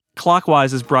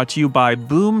Clockwise is brought to you by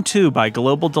Boom 2 by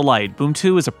Global Delight. Boom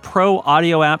 2 is a pro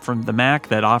audio app from the Mac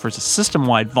that offers a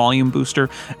system-wide volume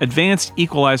booster, advanced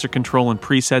equalizer control and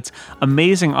presets,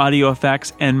 amazing audio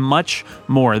effects, and much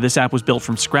more. This app was built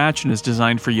from scratch and is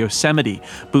designed for Yosemite.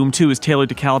 Boom 2 is tailored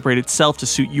to calibrate itself to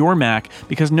suit your Mac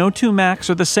because no two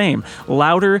Macs are the same.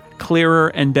 Louder, clearer,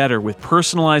 and better with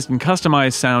personalized and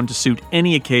customized sound to suit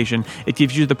any occasion. It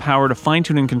gives you the power to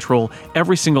fine-tune and control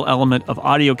every single element of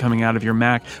audio coming out of your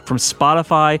Mac, from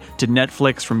Spotify to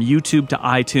Netflix, from YouTube to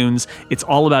iTunes. It's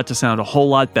all about to sound a whole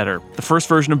lot better. The first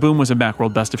version of Boom was a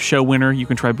Macworld Best of Show winner. You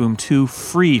can try Boom 2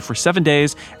 free for 7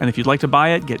 days, and if you'd like to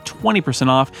buy it, get 20%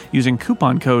 off using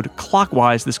coupon code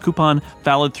CLOCKWISE. This coupon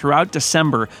valid throughout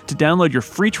December. To download your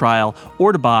free trial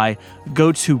or to buy,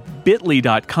 go to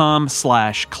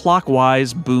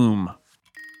bit.ly/clockwiseboom.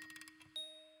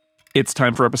 It's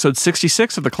time for episode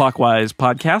 66 of the Clockwise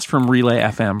podcast from Relay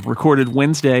FM, recorded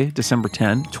Wednesday, December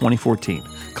 10, 2014.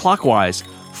 Clockwise,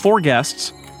 4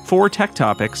 guests, 4 tech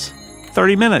topics,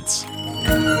 30 minutes.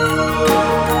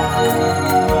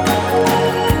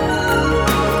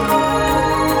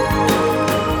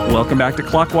 Welcome back to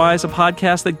Clockwise, a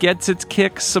podcast that gets its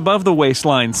kicks above the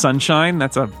waistline. Sunshine,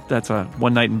 that's a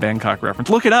One Night in Bangkok reference.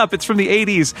 Look it up, it's from the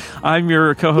 80s. I'm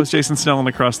your co-host, Jason Snell, and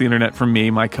across the internet from me,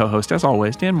 my co-host, as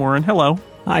always, Dan Morin. Hello.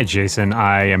 Hi, Jason.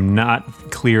 I am not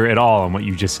clear at all on what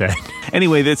you just said.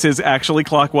 Anyway, this is actually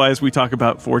Clockwise. We talk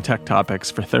about 4 tech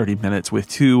topics for 30 minutes with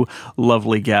 2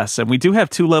 lovely guests. And we do have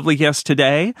 2 lovely guests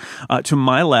today. To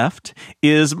my left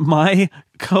is my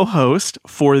co-host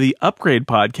for the Upgrade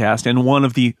podcast and one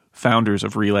of the founders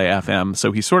of Relay FM.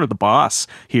 So he's sort of the boss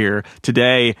here.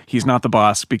 Today, he's not the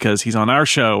boss because he's on our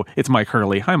show. It's Mike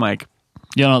Hurley. Hi, Mike.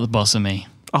 You're not the boss of me.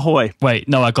 Ahoy. Wait,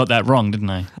 no, I got that wrong, didn't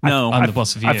I? No. I'm the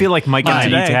boss of you. I feel like Mike and I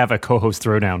need to have a co-host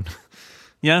throwdown.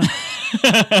 Yeah.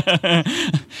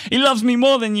 He loves me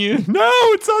more than you. No,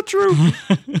 it's not true.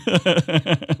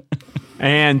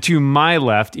 And to my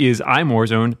left is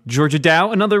iMore's own Georgia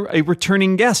Dow, a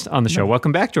returning guest on the show.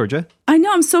 Welcome back, Georgia. I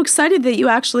know. I'm so excited that you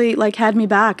actually had me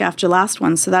back after last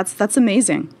one. So that's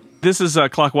amazing. This is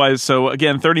Clockwise. So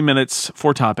again, 30 minutes,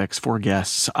 4 topics, 4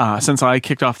 guests. Since I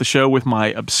kicked off the show with my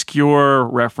obscure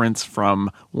reference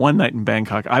from One Night in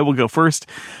Bangkok, I will go first.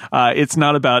 It's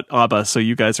not about ABBA, so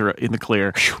you guys are in the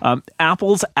clear.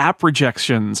 Apple's app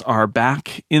rejections are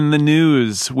back in the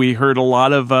news. We heard a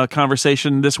lot of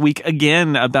conversation this week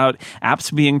again about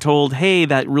apps being told, hey,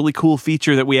 that really cool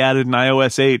feature that we added in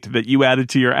iOS 8 that you added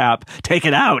to your app, take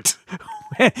it out.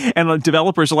 And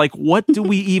developers are like, what do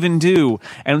we even do?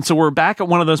 And so we're back at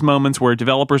one of those moments where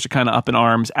developers are kind of up in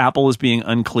arms. Apple is being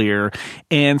unclear.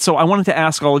 And so I wanted to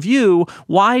ask all of you,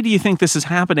 why do you think this is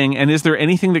happening? And is there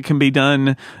anything that can be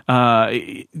done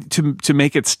to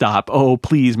make it stop? Oh,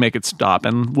 please make it stop.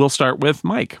 And we'll start with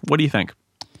Mike. What do you think?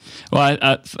 Well,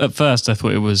 at first I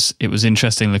thought it was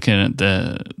interesting looking at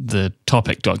the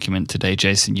topic document today,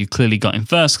 Jason. You clearly got in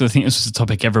first because I think this was a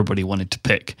topic everybody wanted to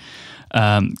pick.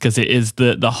 Because it is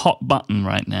the hot button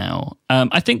right now.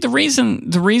 I think the reason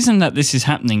that this is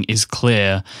happening is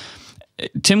clear.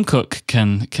 Tim Cook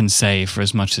can say, for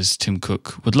as much as Tim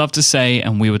Cook would love to say,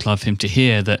 and we would love him to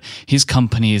hear, that his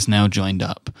company is now joined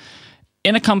up.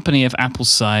 In a company of Apple's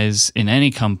size, in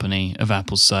any company of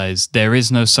Apple's size, there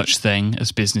is no such thing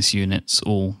as business units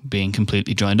all being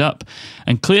completely joined up.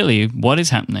 And clearly what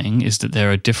is happening is that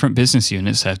there are different business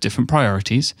units that have different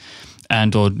priorities,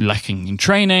 and or lacking in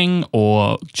training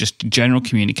or just general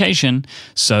communication.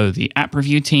 So the app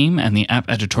review team and the app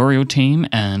editorial team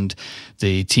and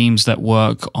the teams that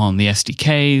work on the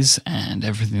SDKs and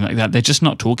everything like that, they're just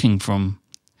not they're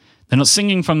not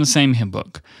singing from the same hymn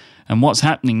book. And what's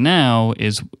happening now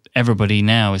is everybody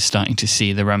now is starting to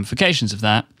see the ramifications of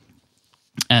that.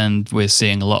 And we're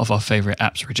seeing a lot of our favorite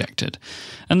apps rejected.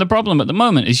 And the problem at the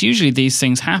moment is usually these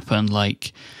things happen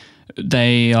like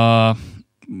they are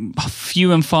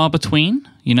few and far between.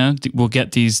 You know, we'll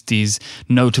get these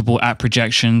notable app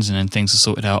rejections and then things are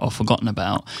sorted out or forgotten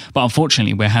about. But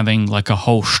unfortunately, we're having like a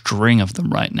whole string of them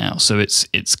right now. So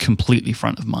it's completely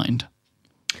front of mind.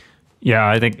 Yeah,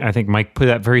 I think Mike put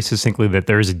that very succinctly, that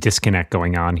there is a disconnect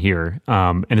going on here.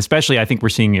 And especially I think we're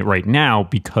seeing it right now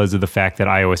because of the fact that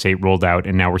iOS 8 rolled out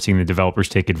and now we're seeing the developers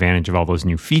take advantage of all those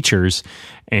new features.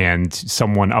 And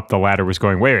someone up the ladder was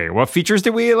going, wait, what features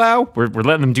did we allow? We're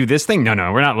letting them do this thing? No,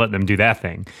 we're not letting them do that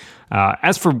thing.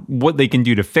 As for what they can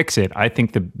do to fix it, I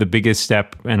think the biggest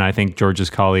step, and I think George's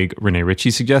colleague Rene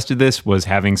Ritchie suggested this, was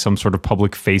having some sort of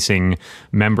public-facing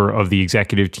member of the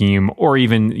executive team, or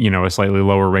even a slightly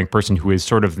lower-ranked person who is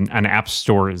sort of an app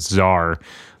store czar.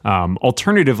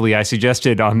 Alternatively, I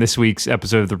suggested on this week's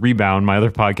episode of The Rebound, my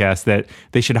other podcast, that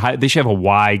they should have a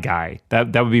why guy.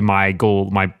 That would be my goal,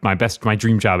 my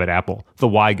dream job at Apple. The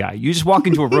why guy. You just walk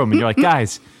into a room and you're like,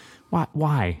 guys,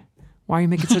 why? Why are you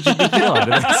making such a big deal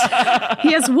out of this?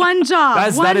 He has one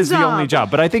job. That is the only job.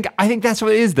 But I think that's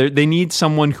what it is. They need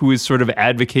someone who is sort of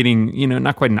advocating,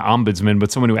 not quite an ombudsman,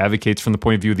 but someone who advocates from the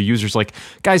point of view of the users. Like,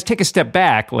 guys, take a step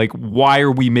back. Like, why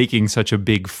are we making such a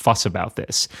big fuss about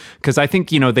this? Because I think,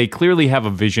 they clearly have a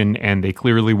vision and they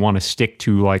clearly want to stick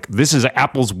to, like, this is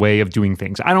Apple's way of doing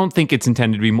things. I don't think it's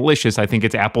intended to be malicious. I think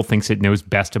it's Apple thinks it knows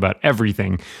best about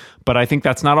everything. But I think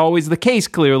that's not always the case,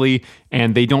 clearly,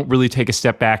 and they don't really take a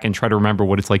step back and try to remember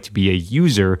what it's like to be a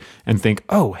user and think,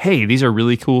 oh, hey, these are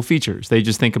really cool features. They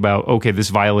just think about, okay, this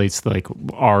violates like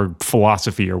our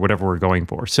philosophy or whatever we're going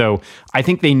for. So I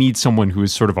think they need someone who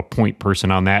is sort of a point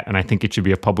person on that, and I think it should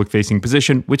be a public-facing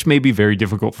position, which may be very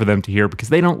difficult for them to hear because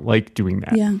they don't like doing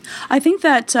that. Yeah. I think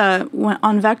that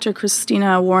on Vector,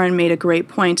 Christina Warren made a great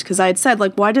point, because I had said,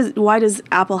 like, why does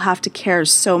Apple have to care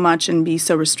so much and be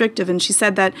so restrictive? And she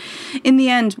said that in the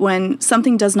end, when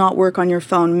something does not work on your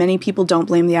phone, many people don't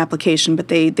blame the application, but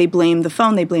they blame the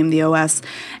phone, they blame the OS.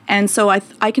 And so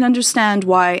I can understand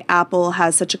why Apple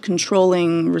has such a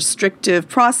controlling, restrictive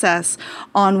process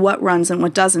on what runs and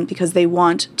what doesn't, because they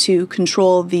want to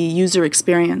control the user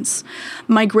experience.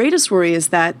 My greatest worry is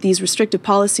that these restrictive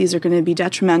policies are going to be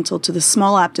detrimental to the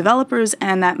small app developers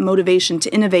and that motivation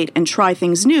to innovate and try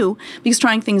things new, because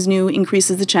trying things new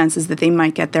increases the chances that they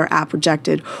might get their app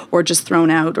rejected or just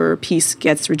thrown out, or a piece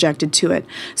gets rejected to it.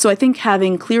 So I think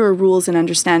having clearer rules and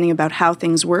understanding about how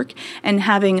things work and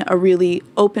having a really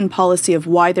open policy of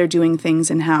why they're doing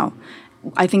things and how,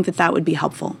 I think that would be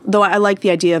helpful. Though I like the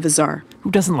idea of a czar.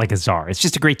 Who doesn't like a czar? It's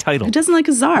just a great title. Who doesn't like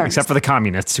a czar? Except for the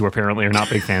communists, who apparently are not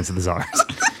big fans of the czars.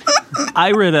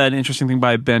 I read an interesting thing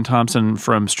by Ben Thompson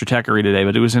from Stratechery today,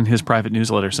 but it was in his private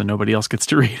newsletter, so nobody else gets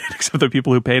to read it except the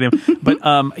people who paid him. But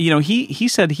he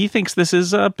said he thinks this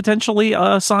is potentially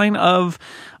a sign of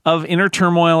inner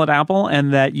turmoil at Apple,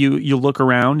 and that you look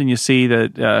around and you see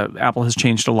that Apple has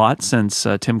changed a lot since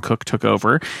Tim Cook took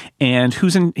over. And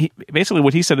basically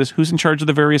what he said is, who's in charge of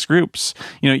the various groups?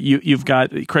 You've got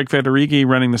Craig Federighi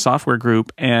running the software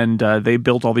group, and they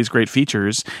built all these great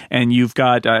features. And you've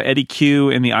got Eddie Q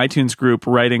in the iTunes group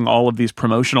writing all of these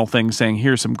promotional things saying,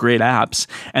 here's some great apps.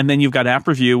 And then you've got App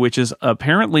Review, which is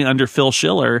apparently under Phil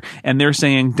Schiller, and they're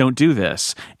saying, don't do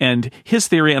this. And his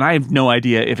theory, and I have no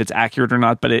idea if it's accurate or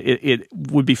not, but it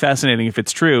would be fascinating if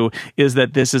it's true, is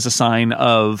that this is a sign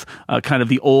of kind of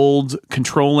the old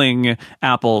controlling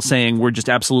Apple saying, we're just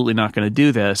absolutely not going to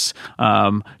do this,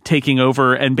 taking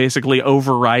over and basically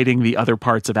overriding the other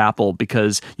parts of Apple,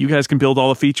 because you guys can build all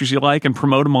the features you like and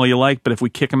promote them all you like, but if we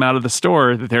kick them out of the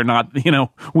store, they're not,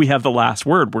 we have the last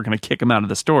word. We're going to kick them out of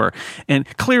the store. And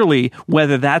clearly,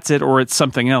 whether that's it or it's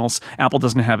something else, Apple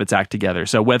doesn't have its act together.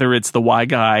 So whether it's the why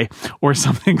guy or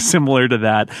something similar to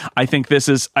that, I think this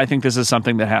is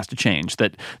something that has to change.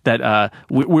 That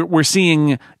we're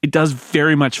seeing. It does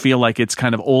very much feel like it's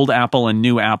kind of old Apple and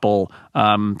new Apple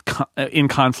in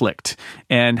conflict,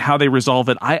 and how they resolve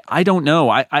it, I don't know.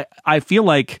 I feel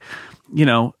like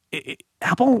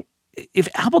Apple. If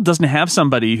Apple doesn't have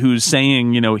somebody who's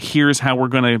saying, here's how we're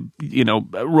going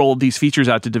to, roll these features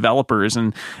out to developers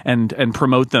and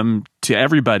promote them to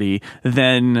everybody,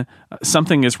 then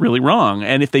something is really wrong.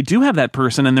 And if they do have that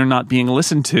person and they're not being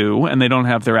listened to and they don't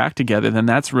have their act together, then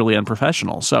that's really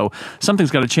unprofessional. So something's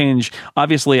got to change.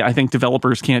 Obviously, I think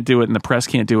developers can't do it and the press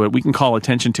can't do it. We can call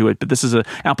attention to it, but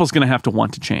Apple's going to have to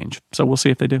want to change. So we'll see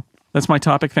if they do. That's my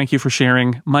topic. Thank you for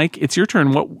sharing. Mike, it's your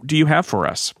turn. What do you have for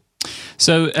us?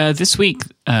 So this week,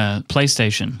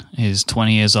 PlayStation is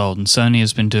 20 years old, and Sony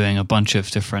has been doing a bunch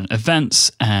of different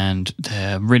events, and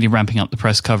they're really ramping up the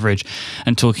press coverage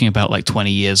and talking about like 20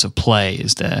 years of play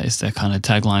is their kind of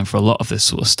tagline for a lot of this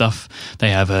sort of stuff. They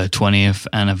have a 20th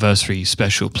anniversary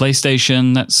special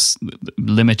PlayStation that's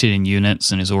limited in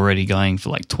units and is already going for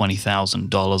like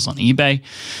 $20,000 on eBay.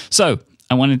 So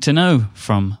I wanted to know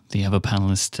from the other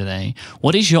panelists today,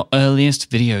 what is your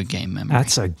earliest video game memory?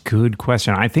 That's a good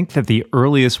question. I think that the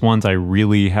earliest ones I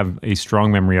really have a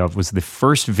strong memory of was the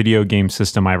first video game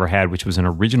system I ever had, which was an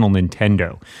original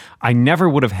Nintendo. I never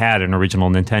would have had an original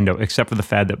Nintendo except for the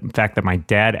fact that my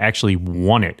dad actually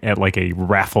won it at like a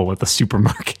raffle at the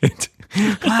supermarket.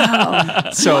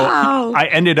 So Wow. I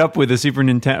ended up with a Super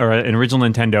Nintendo or an original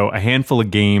Nintendo, a handful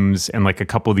of games, and like a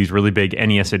couple of these really big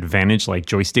NES Advantage like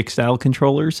joystick style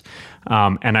controllers.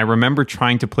 And I remember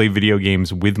trying to play video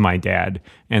games with my dad.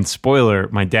 And spoiler,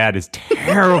 my dad is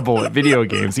terrible at video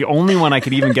games. The only one I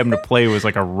could even get him to play was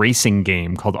like a racing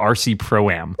game called RC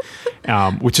Pro-Am,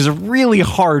 which is a really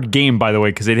hard game, by the way,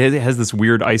 because it has this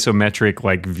weird isometric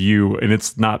like view, and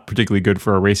it's not particularly good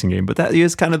for a racing game. But that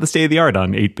is kind of the state of the art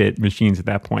on 8-bit machines at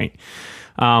that point.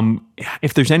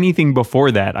 If there's anything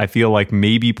before that, I feel like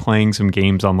maybe playing some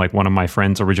games on like one of my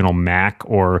friend's original Mac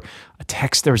or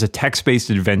there was a text-based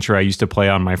adventure I used to play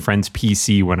on my friend's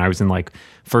PC when I was in like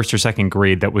first or second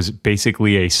grade that was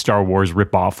basically a Star Wars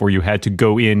ripoff where you had to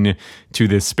go in to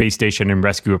this space station and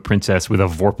rescue a princess with a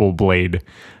Vorpal blade.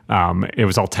 It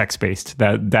was all text-based.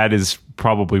 That is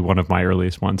probably one of my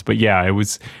earliest ones. But yeah, it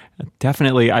was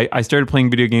definitely, I started playing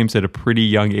video games at a pretty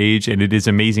young age, and it is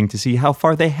amazing to see how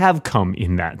far they have come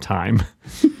in that time.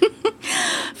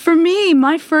 For me,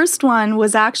 my first one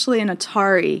was actually an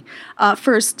Atari,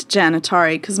 first gen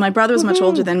Atari, because my brother was much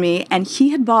older than me, and he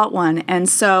had bought one. And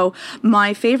so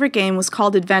my favorite game was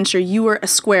called Adventure. You were a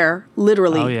square,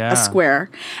 literally a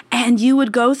square, and you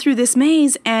would go through this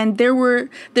maze, and there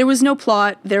was no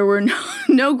plot, there were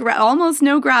almost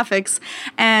no graphics,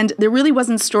 and there really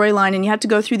wasn't storyline, and you had to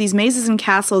go through these mazes and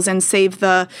castles and save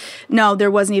there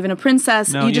wasn't even a princess.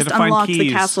 No, you just unlocked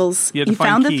the castles. You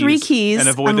found the 3 keys and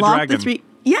avoid the unlocked dragon. the 3.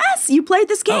 Yes, you played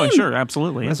this game. Oh, sure,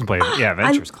 absolutely. Doesn't play it. Yeah,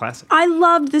 Adventure's classic. I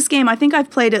loved this game. I think I've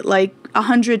played it like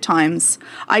 100 times.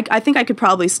 I think I could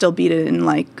probably still beat it in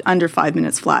like under 5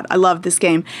 minutes flat. I loved this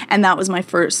game, and that was my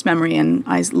first memory, and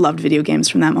I loved video games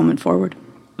from that moment forward.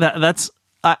 That's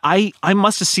I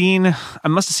must have seen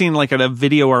like at a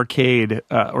video arcade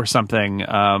or something,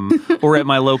 or at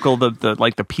my local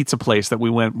the pizza place that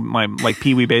we went. My like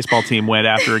Pee Wee baseball team went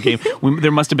after a game. There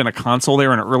must have been a console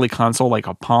there, an early console like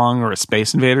a Pong or a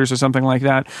Space Invaders or something like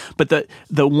that. But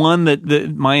the one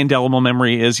that my indelible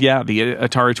memory is the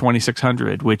Atari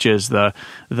 2600, which is the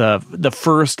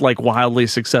first like wildly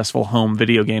successful home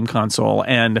video game console.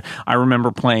 And I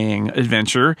remember playing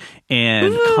Adventure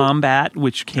and Combat,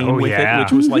 which came with it,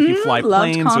 which was like you fly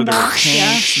Loved planes or there were Combat,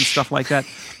 tanks and stuff like that.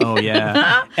 Oh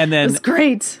yeah, and then It was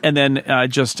great. And then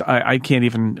I can't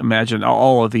even imagine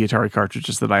all of the Atari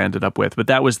cartridges that I ended up with. But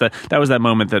that was that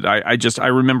moment that I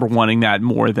remember wanting that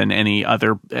more than any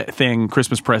other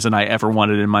Christmas present I ever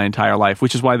wanted in my entire life.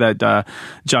 Which is why that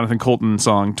Jonathan Colton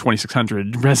song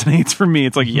 2600 resonates for me.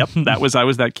 It's like, yep, I was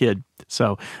that kid.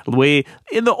 So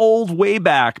way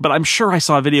back, but I'm sure I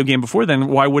saw a video game before then.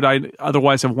 Why would I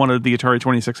otherwise have wanted the Atari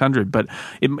 2600? But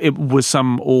it was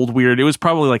some old weird. It was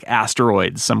probably like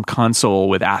Asteroids, some console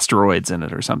with asteroids in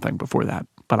it or something before that.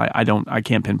 But I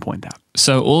can't pinpoint that.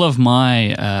 So all of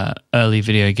my early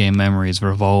video game memories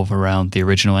revolve around the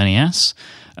original NES.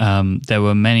 There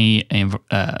were many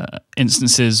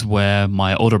instances where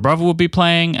my older brother would be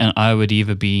playing and I would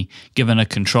either be given a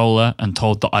controller and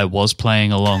told that I was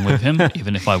playing along with him,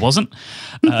 even if I wasn't,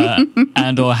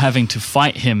 and or having to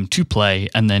fight him to play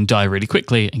and then die really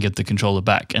quickly and get the controller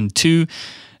back. And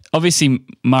obviously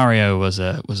Mario was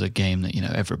a game that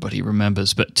everybody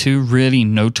remembers, but two really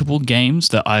notable games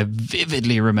that I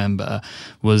vividly remember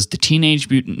was the Teenage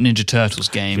Mutant Ninja Turtles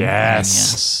game.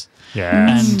 Yes.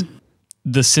 And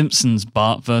The Simpsons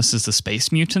Bart versus the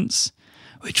Space Mutants,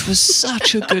 which was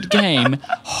such a good game.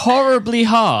 Horribly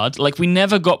hard. Like, we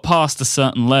never got past a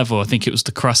certain level. I think it was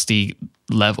the Krusty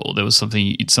level. There was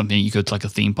something you go to, like a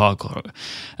theme park or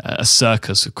a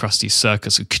circus, a Krusty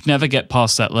circus. We could never get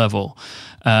past that level.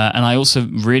 And I also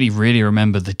really, really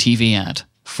remember the TV ad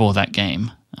for that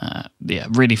game.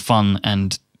 Really fun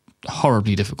and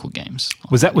horribly difficult games.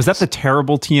 Was that the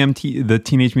terrible TMT, the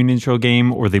Teenage Mutant Ninja Turtle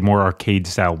game, or the more arcade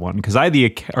style one? Because I had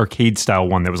the arcade style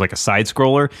one that was like a side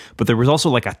scroller, but there was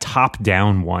also like a top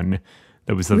down one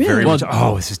that was the very much.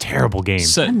 Oh, this is a terrible game.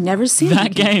 So I've never seen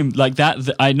that game. Like that,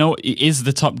 I know it is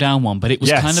the top down one, but it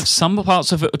was kind of some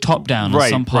parts of it were top down and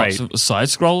some parts of it were side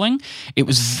scrolling. It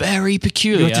was very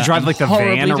peculiar. You had to drive like the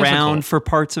van around for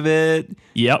parts of it.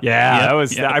 Yep. That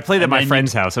was. I played at my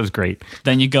friend's house. That was great.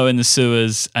 Then you go in the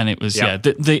sewers, and it was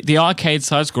the arcade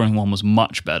side scrolling one was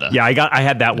much better. Yeah, I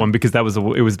had that one because it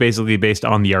was basically based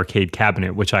on the arcade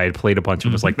cabinet, which I had played a bunch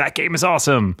and was like, that game is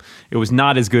awesome. It was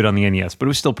not as good on the NES, but it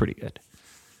was still pretty good.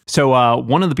 So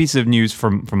one of the pieces of news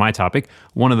from my topic,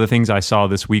 one of the things I saw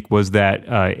this week was that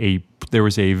a there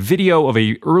was a video of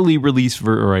a early release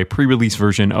or a pre-release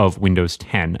version of Windows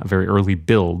 10, a very early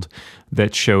build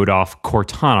that showed off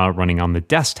Cortana running on the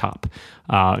desktop.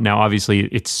 Now, obviously,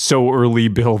 it's so early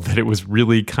build that it was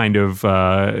really kind of,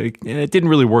 it didn't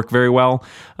really work very well.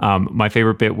 My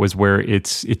favorite bit was where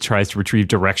it tries to retrieve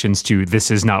directions to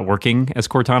 "this is not working," as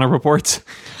Cortana reports.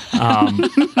 A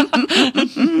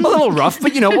little rough,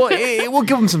 but we'll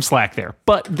give them some slack there.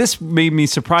 But this made me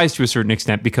surprised to a certain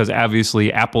extent because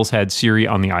obviously Apple's had Siri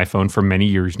on the iPhone for many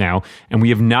years now, and we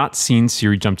have not seen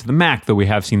Siri jump to the Mac, though we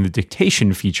have seen the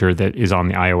dictation feature that is on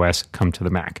the iOS come to the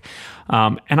Mac.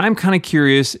 And I'm kind of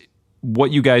curious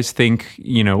what you guys think,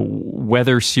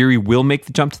 whether Siri will make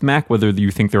the jump to the Mac, whether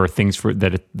you think there are things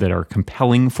that are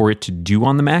compelling for it to do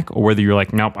on the Mac, or whether you're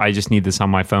like, nope, I just need this on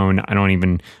my phone. I don't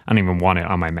even want it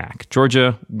on my Mac.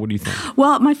 Georgia, what do you think?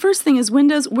 Well, my first thing is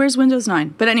Windows. Where's Windows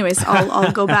 9? But anyways,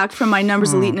 I'll go back from my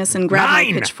numbers eliteness and grab my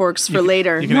pitchforks for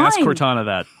later. You can ask Cortana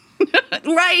that.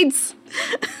 Right.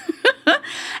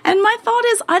 And my thought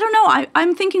is, I don't know.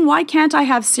 I'm thinking, why can't I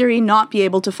have Siri not be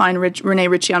able to find Rene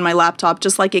Ritchie on my laptop,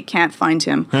 just like it can't find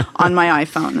him on my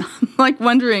iPhone? Like,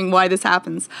 wondering why this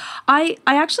happens. I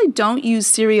actually don't use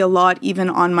Siri a lot, even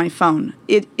on my phone.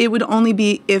 It would only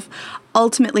be if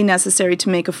ultimately necessary to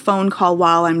make a phone call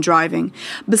while I'm driving.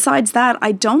 Besides that,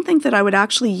 I don't think that I would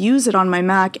actually use it on my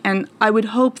Mac, and I would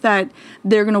hope that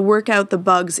they're going to work out the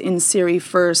bugs in Siri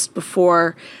first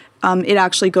before it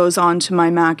actually goes on to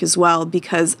my Mac as well,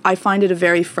 because I find it a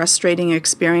very frustrating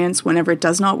experience whenever it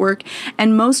does not work.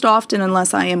 And most often,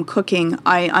 unless I am cooking,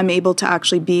 I'm able to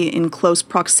actually be in close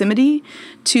proximity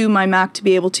to my Mac to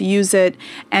be able to use it.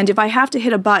 And if I have to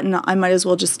hit a button, I might as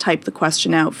well just type the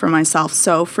question out for myself.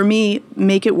 So for me,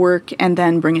 make it work and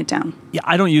then bring it down. Yeah,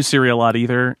 I don't use Siri a lot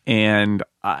either, and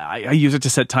I use it to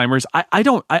set timers.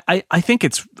 I think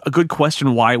it's a good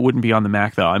question why it wouldn't be on the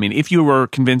Mac, though. I mean, if you were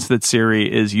convinced that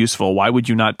Siri is useful, why would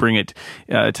you not bring it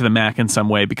to the Mac in some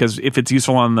way? Because if it's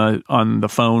useful on the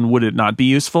phone, would it not be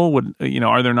useful?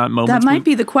 Are there not moments? That might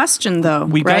be the question, though,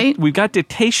 right? We've got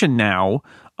dictation now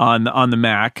on the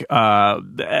Mac,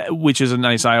 which is a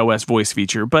nice iOS voice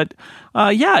feature. But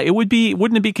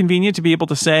wouldn't it be convenient to be able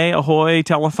to say "Ahoy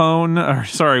telephone"? Or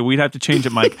sorry, we'd have to change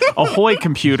it, Mike. "Ahoy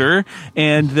computer,"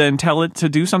 and then tell it to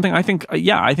do something. I think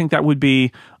that would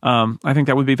be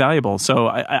valuable.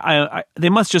 So they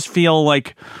must just feel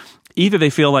like. Either they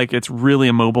feel like it's really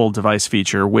a mobile device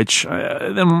feature, which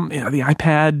then the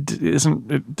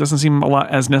iPad doesn't seem a lot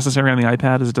as necessary on the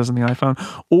iPad as it does on the iPhone,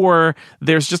 or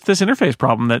there's just this interface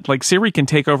problem that like Siri can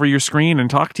take over your screen and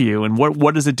talk to you, and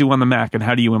what does it do on the Mac, and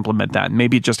how do you implement that? And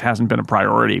maybe it just hasn't been a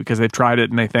priority because they've tried it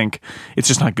and they think it's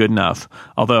just not good enough.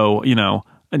 Although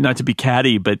not to be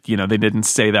catty, but they didn't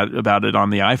say that about it on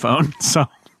the iPhone, so.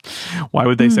 Why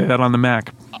would they say that on the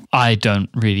Mac? I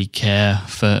don't really care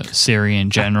for Siri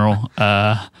in general,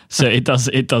 so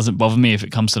it doesn't bother me if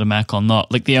it comes to the Mac or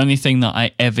not. Like, the only thing that I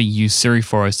ever use Siri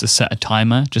for is to set a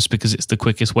timer, just because it's the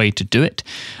quickest way to do it,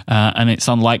 and it's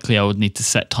unlikely I would need to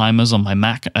set timers on my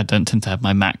Mac. I don't tend to have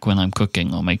my Mac when I'm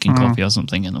cooking or making coffee or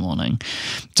something in the morning.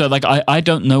 So like, I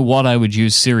don't know what I would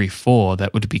use Siri for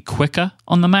that would be quicker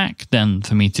on the Mac than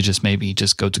for me to just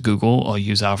go to Google or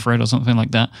use Alfred or something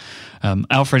like that.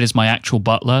 Alfred is my actual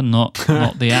butler, not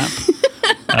the app.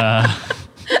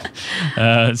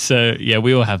 So yeah,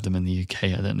 we all have them in the UK.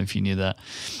 I don't know if you knew that.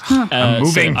 I'm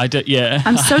moving. So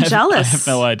I'm so jealous. I have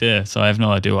no idea. So I have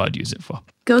no idea what I'd use it for.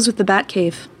 Goes with the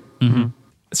Batcave. Mm-hmm.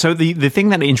 So the thing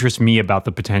that interests me about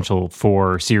the potential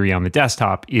for Siri on the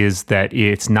desktop is that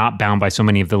it's not bound by so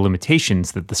many of the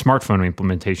limitations that the smartphone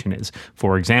implementation is.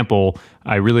 For example,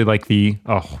 I really like the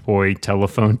Ahoy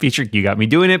telephone feature. You got me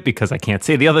doing it because I can't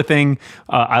say the other thing.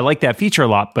 I like that feature a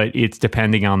lot, but it's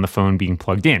depending on the phone being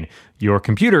plugged in. Your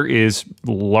computer is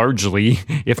largely,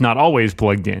 if not always,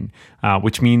 plugged in,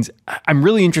 which means I'm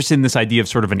really interested in this idea of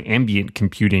sort of an ambient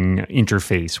computing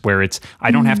interface where I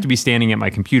don't have to be standing at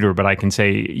my computer, but I can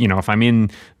say, if I'm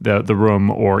in the room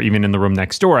or even in the room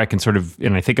next door, I can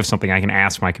and I think of something, I can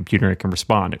ask my computer and it can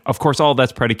respond. Of course, all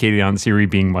that's predicated on Siri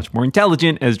being much more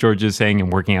intelligent, as George is saying,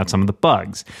 and working out some of the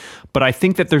bugs. But I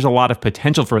think that there's a lot of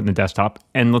potential for it in the desktop.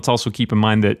 And let's also keep in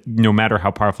mind that no matter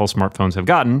how powerful smartphones have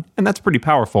gotten, and that's pretty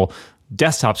powerful,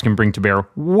 desktops can bring to bear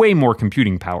way more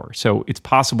computing power. So it's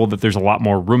possible that there's a lot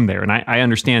more room there. And I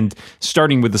understand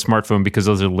starting with the smartphone because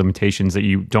those are limitations that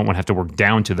you don't want to have to work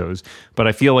down to those. But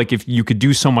I feel like if you could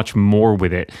do so much more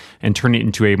with it and turn it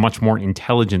into a much more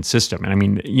intelligent system. And I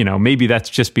mean, maybe that's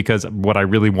just because what I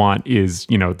really want is,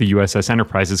 the USS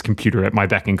Enterprise's computer at my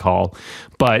beck and call.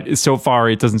 But so far,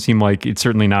 it doesn't seem like it's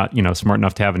certainly not, smart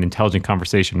enough to have an intelligent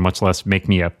conversation, much less make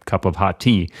me a cup of hot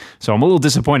tea. So I'm a little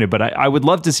disappointed, but I would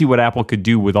love to see what Apple Apple could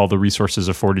do with all the resources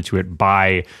afforded to it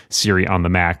by Siri on the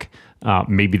Mac,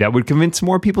 maybe that would convince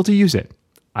more people to use it.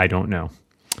 I don't know.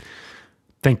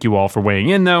 Thank you all for weighing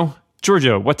in, though.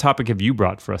 Georgia, what topic have you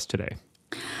brought for us today?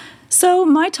 So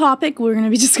my topic we're going to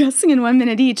be discussing in 1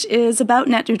 minute each is about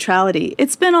net neutrality.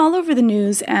 It's been all over the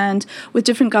news and with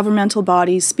different governmental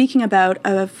bodies speaking about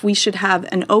if we should have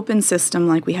an open system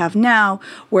like we have now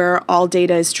where all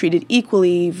data is treated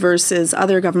equally versus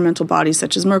other governmental bodies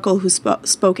such as Merkel who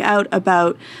spoke out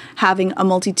about having a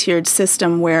multi-tiered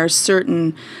system where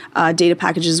certain data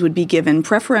packages would be given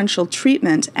preferential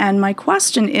treatment. And my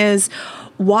question is,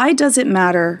 why does it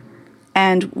matter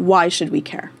and why should we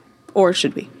care? Or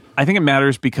should we? I think it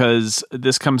matters because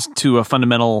this comes to a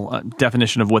fundamental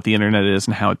definition of what the internet is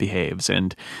and how it behaves.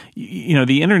 And,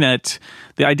 the internet,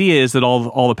 the idea is that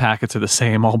all the packets are the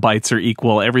same, all bytes are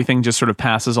equal, everything just sort of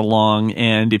passes along.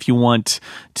 And if you want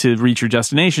to reach your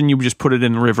destination, you just put it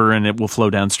in the river and it will flow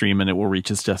downstream and it will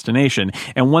reach its destination.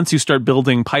 And once you start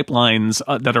building pipelines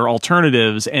that are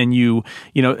alternatives and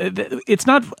it's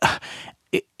not...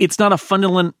 It's not a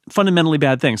fundamentally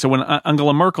bad thing. So when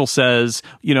Angela Merkel says,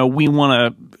 we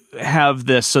want to have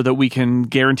this so that we can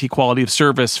guarantee quality of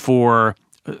service for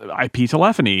IP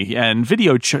telephony and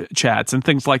video chats and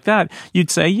things like that,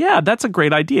 you'd say, yeah, that's a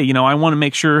great idea. I want to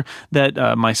make sure that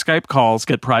my Skype calls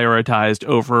get prioritized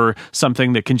over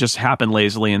something that can just happen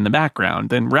lazily in the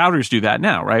background. And routers do that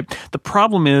now, right? The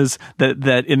problem is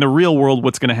that in the real world,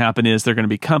 what's going to happen is there are going to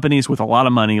be companies with a lot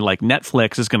of money, like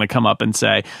Netflix is going to come up and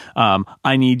say,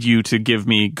 I need you to give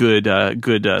me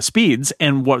good speeds.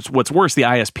 And what's worse, the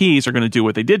ISPs are going to do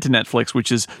what they did to Netflix,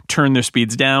 which is turn their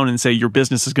speeds down and say your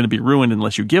business is going to be ruined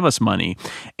unless you give us money.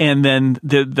 And then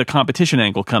the competition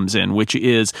angle comes in, which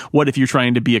is, what if you're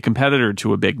trying to be a competitor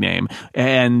to a big name?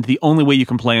 And the only way you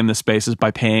can play in this space is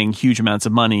by paying huge amounts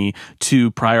of money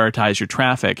to prioritize your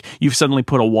traffic. You've suddenly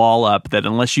put a wall up that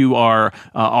unless you are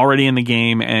already in the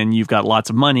game and you've got lots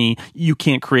of money, you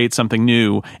can't create something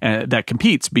new that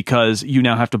competes because you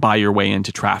now have to buy your way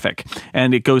into traffic.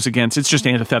 And it goes against, it's just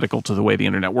antithetical to the way the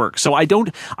internet works. So I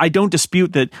don't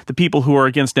dispute that the people who are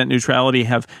against net neutrality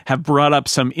have brought up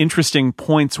some interesting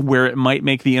points where it might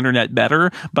make the internet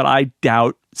better, but I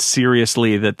doubt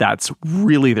seriously that that's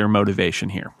really their motivation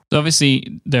here. So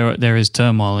obviously, there is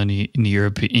turmoil in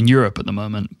Europe at the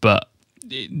moment, but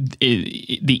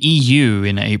the EU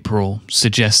in April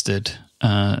suggested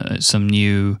some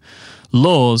new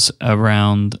laws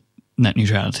around net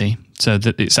neutrality, so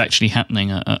that it's actually happening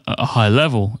at a high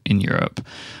level in Europe.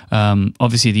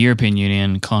 Obviously, the European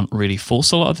Union can't really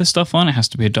force a lot of this stuff on. It has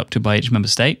to be adopted by each member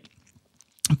state.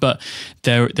 But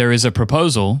there is a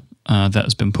proposal that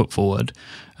has been put forward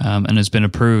and has been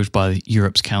approved by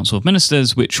Europe's Council of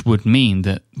Ministers, which would mean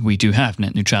that we do have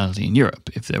net neutrality in Europe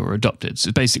if they were adopted.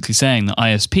 So basically saying that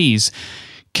ISPs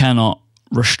cannot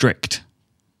restrict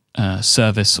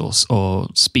service or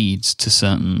speeds to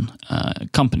certain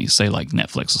companies, say like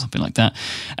Netflix or something like that.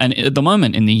 And at the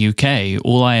moment in the UK,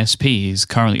 all ISPs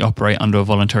currently operate under a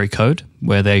voluntary code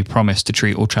where they promise to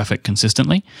treat all traffic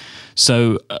consistently.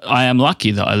 So I am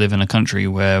lucky that I live in a country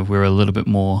where we're a little bit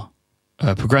more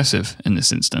progressive in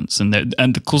this instance. And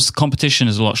of course, the competition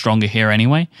is a lot stronger here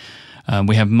anyway.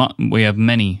 We have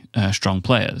many strong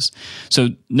players. So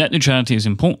net neutrality is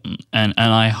important. And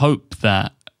I hope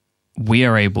that we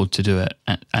are able to do it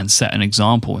and set an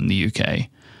example in the UK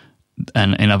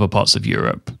and in other parts of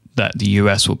Europe that the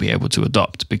US will be able to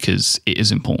adopt, because it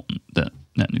is important that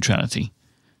net neutrality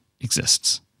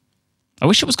exists. I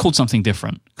wish it was called something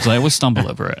different, because I always stumble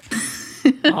over it.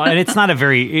 And it's not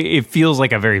it feels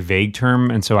like a very vague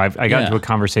term. And so I got into a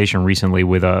conversation recently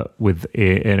with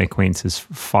an acquaintance's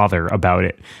father about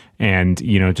it. And,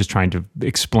 just trying to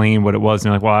explain what it was. And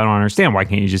they're like, well, I don't understand. Why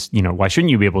can't you just, why shouldn't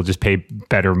you be able to just pay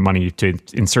better money to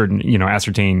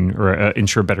ascertain or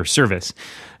ensure better service?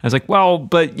 I was like, well,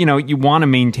 but, you want to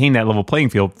maintain that level playing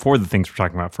field for the things we're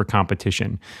talking about, for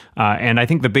competition. And I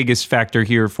think the biggest factor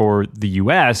here for the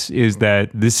U.S. is that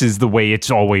this is the way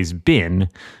it's always been,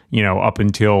 up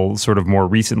until sort of more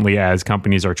recently, as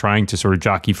companies are trying to sort of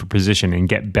jockey for position and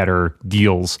get better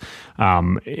deals.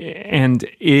 And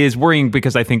it is worrying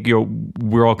because I think,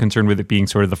 we're all concerned with it being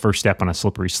sort of the first step on a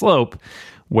slippery slope,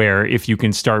 where if you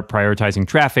can start prioritizing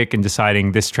traffic and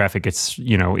deciding this traffic is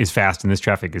fast and this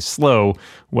traffic is slow,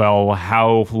 well,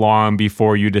 how long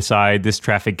before you decide this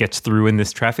traffic gets through and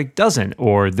this traffic doesn't,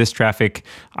 or this traffic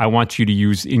I want you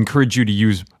to encourage you to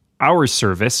use our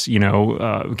service, if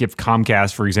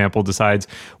Comcast, for example, decides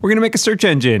we're going to make a search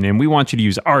engine and we want you to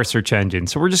use our search engine.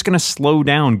 So we're just going to slow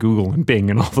down Google and Bing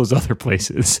and all those other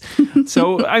places.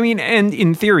 So, I mean, and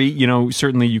in theory,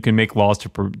 certainly you can make laws to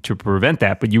prevent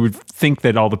that. But you would think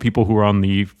that all the people who are on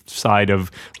the side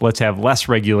of let's have less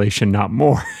regulation, not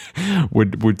more,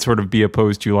 would sort of be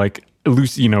opposed to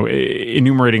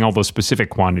enumerating all those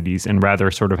specific quantities and rather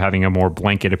sort of having a more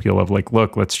blanket appeal of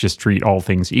look, let's just treat all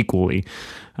things equally.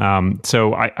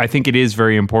 So I think it is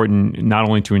very important not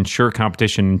only to ensure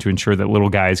competition, to ensure that little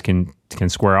guys can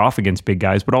square off against big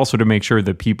guys, but also to make sure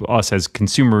that us as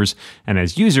consumers and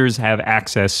as users have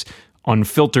access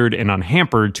unfiltered and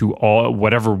unhampered to all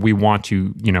whatever we want to,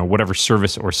 whatever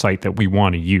service or site that we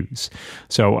want to use.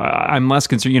 So I'm less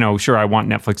concerned, sure, I want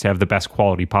Netflix to have the best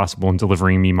quality possible in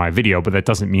delivering me my video, but that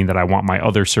doesn't mean that I want my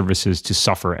other services to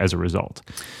suffer as a result.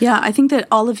 Yeah, I think that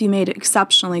all of you made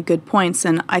exceptionally good points.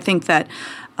 And I think that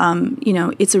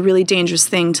it's a really dangerous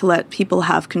thing to let people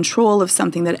have control of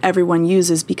something that everyone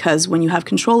uses, because when you have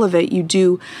control of it, you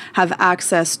do have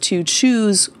access to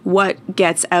choose what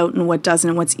gets out and what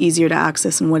doesn't, and what's easier to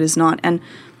access and what is not. And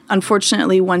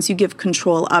unfortunately, once you give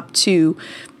control up to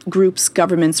groups,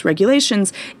 governments,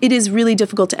 regulations, it is really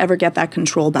difficult to ever get that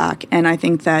control back. And I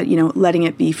think that, letting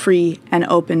it be free and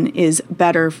open is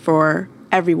better for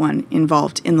everyone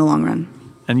involved in the long run.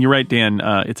 And you're right, Dan,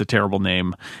 it's a terrible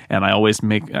name. And I always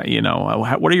make,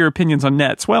 what are your opinions on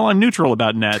nets? Well, I'm neutral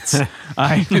about nets.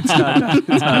 It's not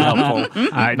helpful.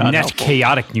 Net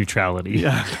chaotic neutrality.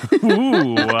 Yeah.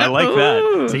 Ooh, I like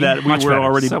that. See, that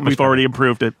we've already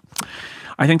improved it.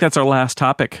 I think that's our last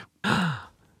topic.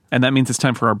 And that means it's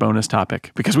time for our bonus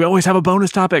topic, because we always have a bonus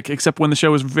topic, except when the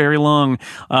show is very long.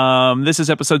 This is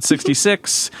episode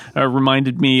 66.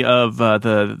 Reminded me of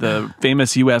the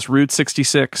famous U.S. Route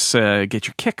 66. Get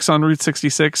your kicks on Route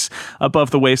 66,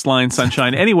 above the waistline,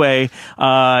 sunshine. Anyway,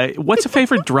 what's a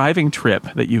favorite driving trip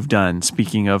that you've done?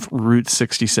 Speaking of Route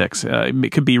 66,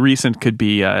 it could be recent, could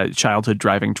be a childhood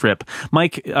driving trip.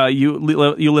 Mike, you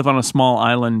live on a small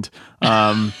island.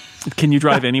 Can you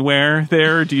drive anywhere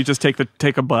there? Or do you just take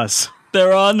a bus?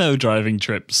 There are no driving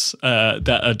trips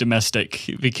that are domestic,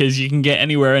 because you can get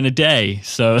anywhere in a day.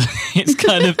 So it's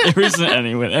kind of there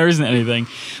isn't anything.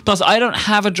 Plus, I don't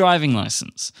have a driving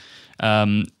license,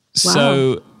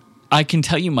 so I can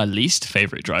tell you my least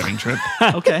favorite driving trip.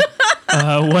 Okay.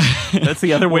 That's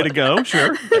the other way to go.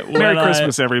 Sure. Merry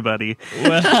Christmas, everybody.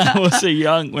 When I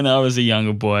was a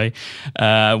younger boy,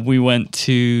 we went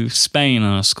to Spain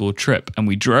on a school trip, and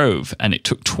we drove, and it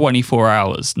took 24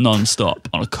 hours nonstop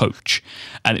on a coach,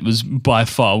 and it was by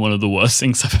far one of the worst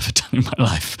things I've ever done in my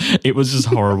life. It was just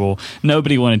horrible.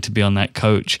 Nobody wanted to be on that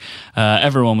coach.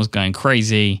 Everyone was going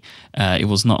crazy. It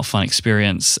was not a fun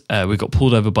experience. We got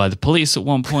pulled over by the police at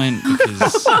one point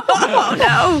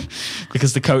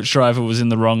because the coach driver was in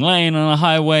the wrong lane on a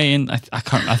highway, and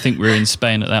I think we were in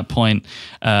Spain at that point.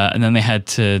 And then they had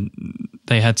to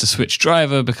switch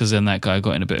driver, because then that guy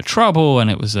got in a bit of trouble, and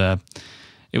it was a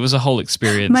whole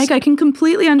experience. Mike, I can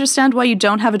completely understand why you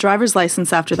don't have a driver's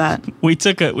license after that. We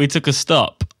took a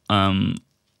stop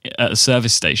at a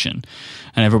service station,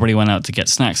 and everybody went out to get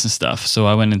snacks and stuff. So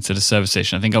I went into the service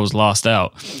station. I think I was last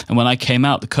out, and when I came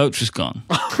out, the coach was gone.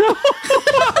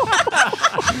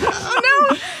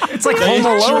 It's like Home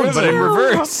Alone, but in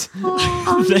reverse.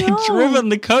 They'd driven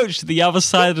the coach to the other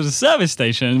side of the service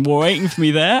station and were waiting for me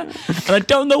there. And I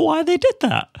don't know why they did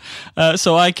that.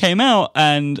 So I came out,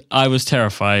 and I was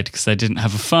terrified because I didn't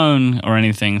have a phone or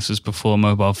anything. This was before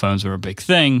mobile phones were a big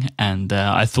thing. And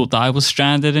I thought that I was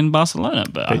stranded in Barcelona,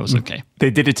 but I was okay.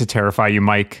 They did it to terrify you,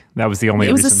 Mike. That was the only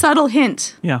reason. It was a subtle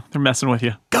hint. Yeah, they're messing with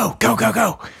you. Go, go, go,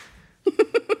 go.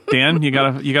 Dan, you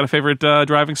got a favorite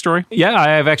driving story? Yeah,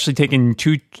 I have actually taken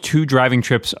two driving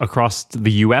trips across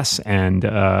the U.S., and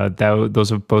those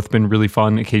have both been really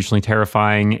fun, occasionally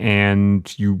terrifying,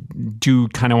 and you do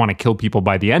kind of want to kill people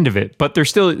by the end of it. But it's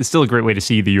still a great way to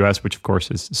see the U.S., which of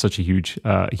course is such a huge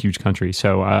country.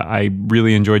 So I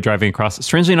really enjoyed driving across.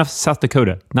 Strangely enough, South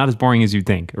Dakota, not as boring as you'd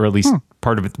think, or at least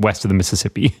part of it west of the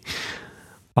Mississippi.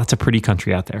 Lots of pretty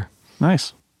country out there.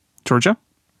 Nice. Georgia?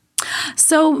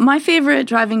 So my favorite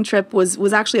driving trip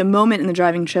was actually a moment in the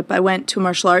driving trip. I went to a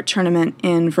martial art tournament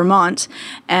in Vermont,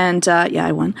 and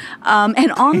I won.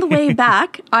 And on the way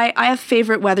back, I have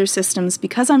favorite weather systems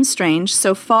because I'm strange.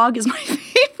 So fog is my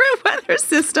favorite weather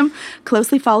system,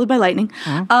 closely followed by lightning.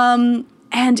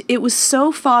 And it was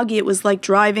so foggy, it was like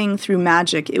driving through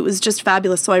magic. It was just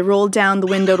fabulous. So I rolled down the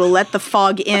window to let the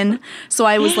fog in. So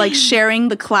I was like sharing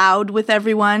the cloud with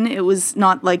everyone. It was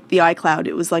not like the iCloud.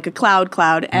 It was like a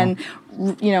cloud. And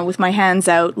with my hands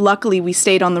out. Luckily, we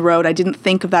stayed on the road. I didn't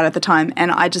think of that at the time.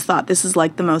 And I just thought this is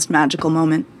like the most magical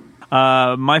moment.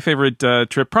 My favorite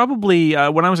trip, probably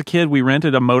when I was a kid, we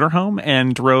rented a motorhome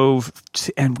and drove,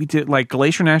 and we did like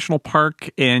Glacier National Park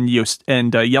and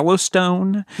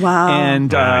Yellowstone, Wow,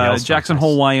 and Yellowstone's Jackson nice.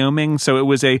 Hole, Wyoming.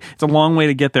 So it's a long way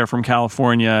to get there from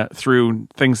California through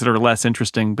things that are less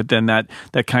interesting. But then that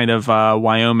kind of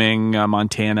Wyoming,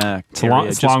 Montana. It's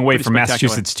a long way from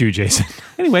Massachusetts too, Jason.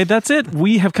 Anyway, that's it.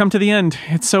 We have come to the end.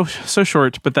 It's so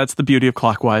short, but that's the beauty of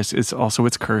Clockwise. It's also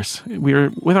its curse. We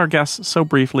are with our guests so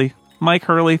briefly. Mike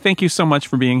Hurley, thank you so much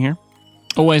for being here.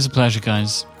 Always a pleasure,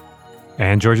 guys.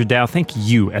 And Georgia Dow, thank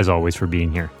you as always for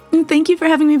being here. Thank you for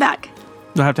having me back.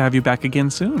 We'll have to have you back again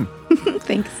soon.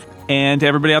 Thanks. And to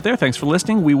everybody out there, thanks for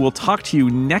listening. We will talk to you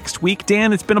next week.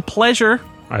 Dan, it's been a pleasure.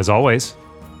 As always.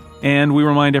 And we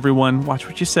remind everyone, watch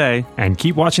what you say. And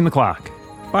keep watching the clock.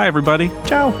 Bye, everybody.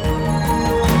 Ciao.